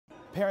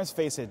Parents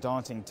face a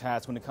daunting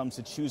task when it comes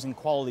to choosing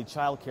quality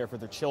childcare for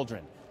their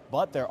children,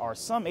 but there are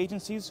some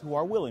agencies who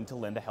are willing to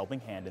lend a helping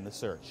hand in the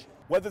search.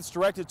 Whether it's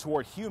directed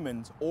toward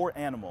humans or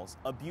animals,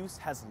 abuse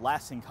has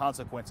lasting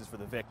consequences for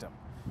the victim.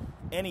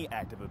 Any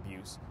act of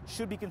abuse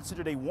should be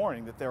considered a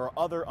warning that there are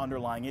other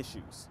underlying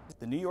issues.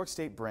 The New York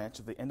State branch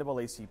of the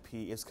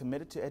NAACP is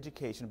committed to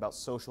education about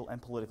social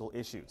and political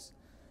issues.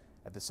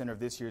 At the center of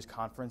this year's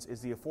conference is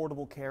the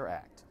Affordable Care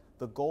Act.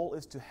 The goal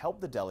is to help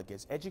the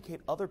delegates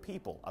educate other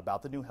people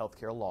about the new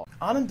healthcare law.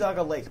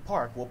 Onondaga Lake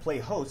Park will play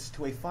host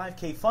to a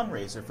 5K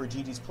fundraiser for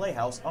Gigi's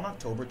Playhouse on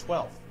October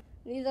 12th.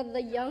 These are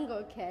the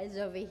younger kids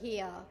over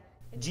here.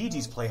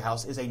 Gigi's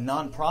Playhouse is a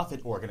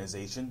non-profit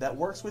organization that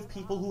works with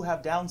people who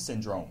have Down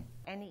syndrome.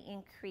 Any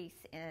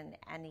increase in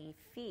any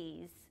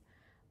fees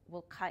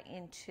will cut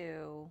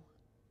into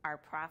our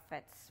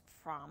profits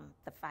from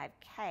the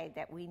 5K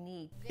that we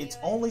need. Its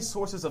only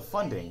sources of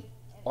funding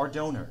are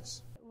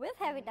donors. With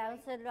having Down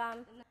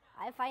syndrome,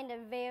 I find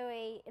it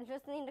very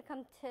interesting to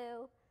come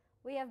to.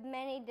 We have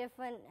many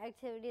different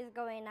activities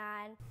going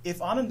on.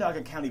 If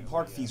Onondaga County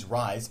park fees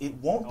rise, it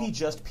won't be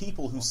just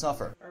people who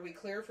suffer. Are we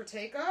clear for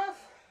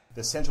takeoff?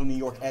 The Central New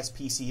York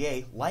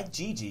SPCA, like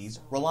Gigi's,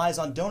 relies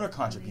on donor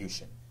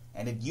contribution,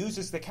 and it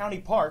uses the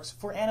county parks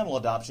for animal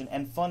adoption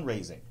and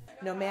fundraising.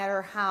 No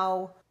matter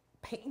how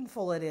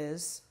painful it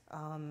is,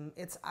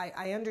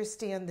 I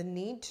understand the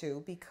need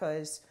to,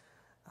 because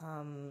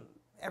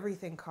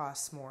everything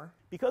costs more.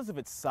 Because of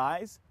its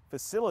size,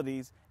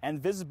 facilities, and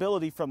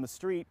visibility from the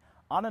street,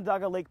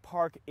 Onondaga Lake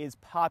Park is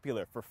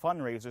popular for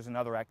fundraisers and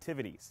other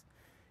activities.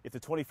 If the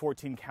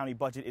 2014 county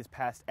budget is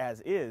passed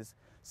as is,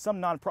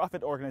 some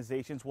nonprofit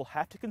organizations will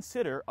have to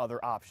consider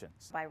other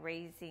options. By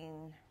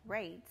raising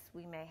rates,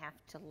 we may have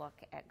to look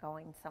at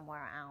going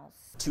somewhere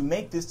else. To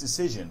make this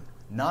decision,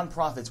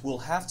 nonprofits will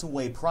have to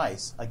weigh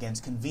price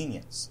against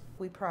convenience.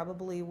 We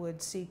probably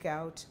would seek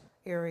out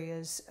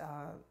areas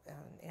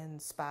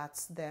and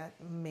spots that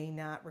may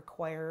not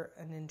require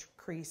an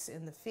increase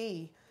in the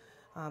fee,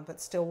 but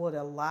still would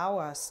allow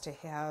us to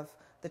have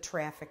the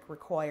traffic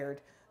required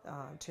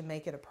to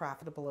make it a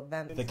profitable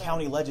event. The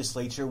county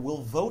legislature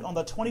will vote on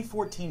the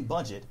 2014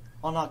 budget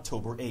on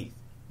October 8th.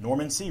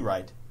 Norman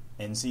Seawright,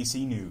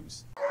 NCC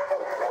News.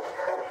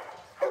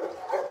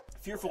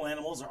 Fearful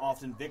animals are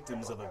often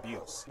victims of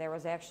abuse. There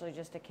was actually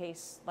just a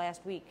case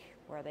last week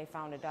where they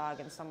found a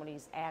dog in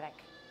somebody's attic,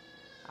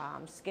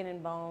 skin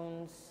and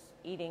bones,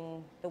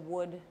 eating the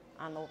wood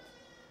on the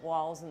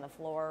walls and the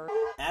floor.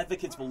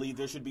 Advocates believe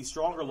there should be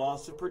stronger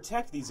laws to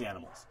protect these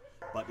animals,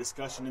 but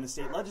discussion in the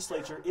state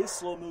legislature is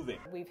slow moving.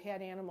 We've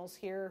had animals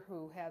here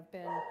who have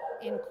been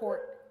in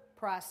court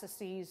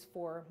processes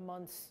for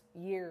months,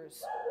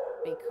 years,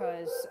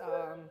 because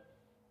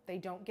they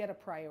don't get a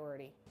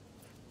priority.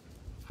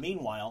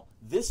 Meanwhile,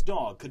 this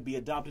dog could be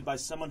adopted by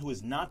someone who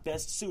is not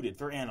best suited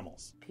for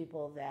animals.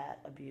 People that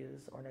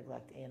abuse or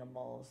neglect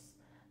animals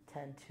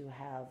tend to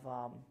have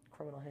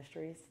criminal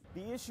histories.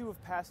 The issue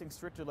of passing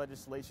stricter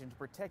legislation to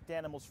protect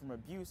animals from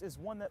abuse is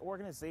one that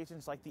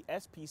organizations like the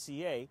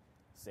SPCA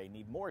say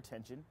need more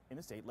attention in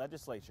the state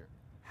legislature.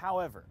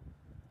 However,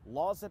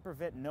 laws that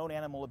prevent known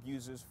animal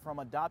abusers from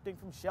adopting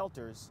from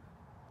shelters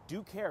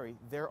do carry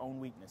their own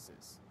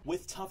weaknesses.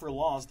 With tougher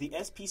laws, the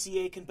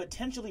SPCA can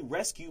potentially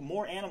rescue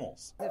more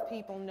animals. If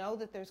people know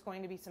that there's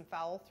going to be some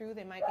follow-through,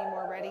 they might be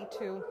more ready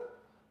to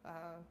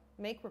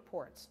make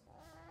reports.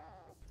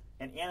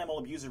 An animal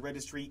abuser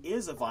registry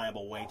is a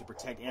viable way to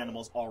protect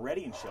animals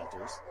already in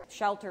shelters.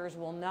 Shelters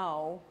will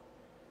know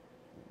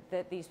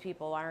that these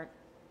people aren't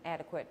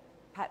adequate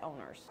pet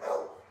owners.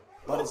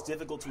 But it's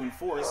difficult to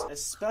enforce,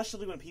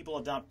 especially when people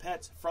adopt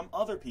pets from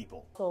other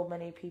people. So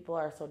many people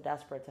are so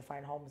desperate to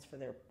find homes for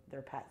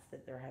their pets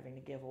that they're having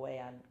to give away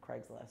on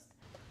Craigslist.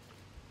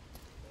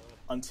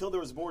 Until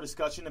there is more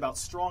discussion about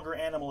stronger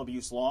animal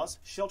abuse laws,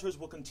 shelters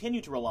will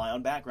continue to rely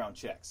on background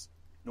checks.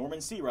 Norman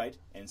Seawright,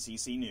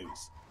 NCC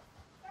News.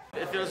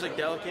 It feels like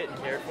delicate and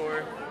cared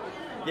for.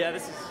 Yeah,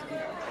 this is...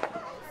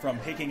 From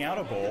picking out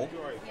a bowl,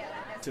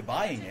 to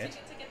buying it,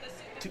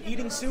 to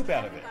eating soup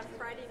out of it.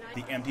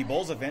 The Empty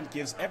Bowls event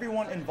gives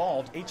everyone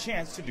involved a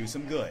chance to do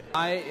some good.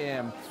 I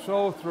am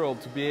so thrilled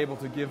to be able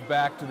to give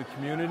back to the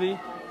community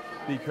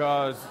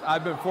because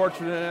I've been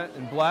fortunate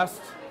and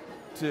blessed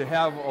to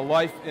have a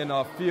life in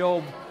a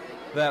field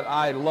that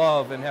I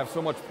love and have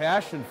so much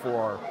passion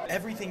for.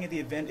 Everything at the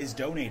event is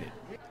donated,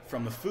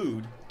 from the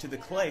food to the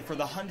clay for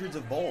the hundreds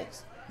of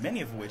bowls,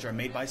 many of which are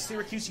made by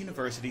Syracuse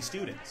University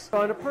students. So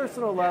on a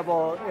personal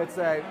level, it's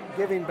a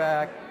giving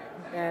back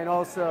and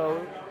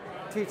also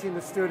teaching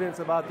the students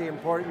about the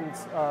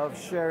importance of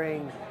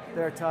sharing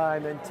their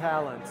time and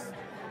talents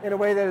in a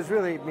way that is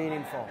really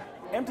meaningful.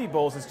 Empty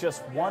Bowls is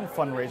just one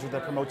fundraiser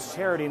that promotes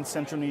charity in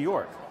Central New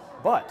York.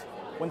 But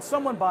when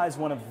someone buys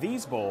one of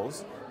these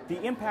bowls,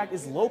 the impact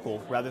is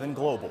local rather than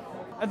global.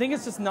 I think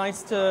it's just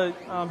nice to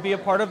be a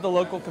part of the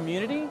local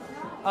community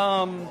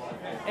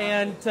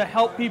and to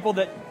help people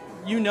that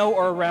you know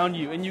are around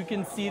you and you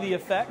can see the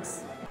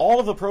effects. All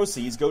of the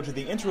proceeds go to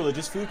the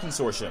Interreligious Food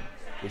Consortium.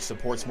 which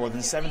supports more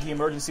than 70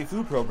 emergency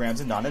food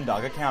programs in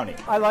Onondaga County.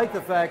 I like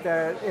the fact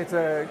that it's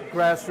a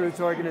grassroots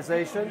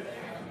organization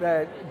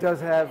that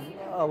doesn't have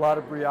a lot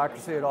of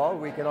bureaucracy at all.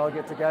 We can all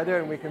get together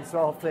and we can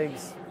solve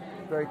things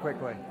very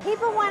quickly.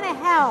 People want to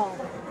help,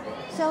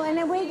 and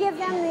then we give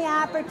them the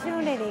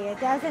opportunity. It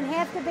doesn't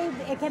have to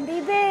be, it can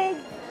be big,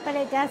 but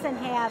it doesn't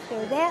have to.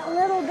 That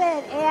little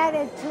bit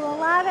added to a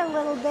lot of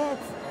little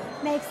bits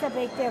makes a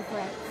big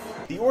difference.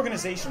 The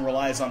organization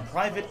relies on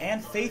private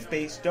and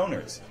faith-based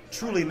donors,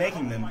 truly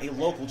making them a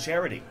local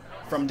charity.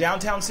 From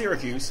downtown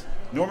Syracuse,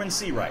 Norman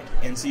Seawright,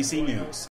 NCC News.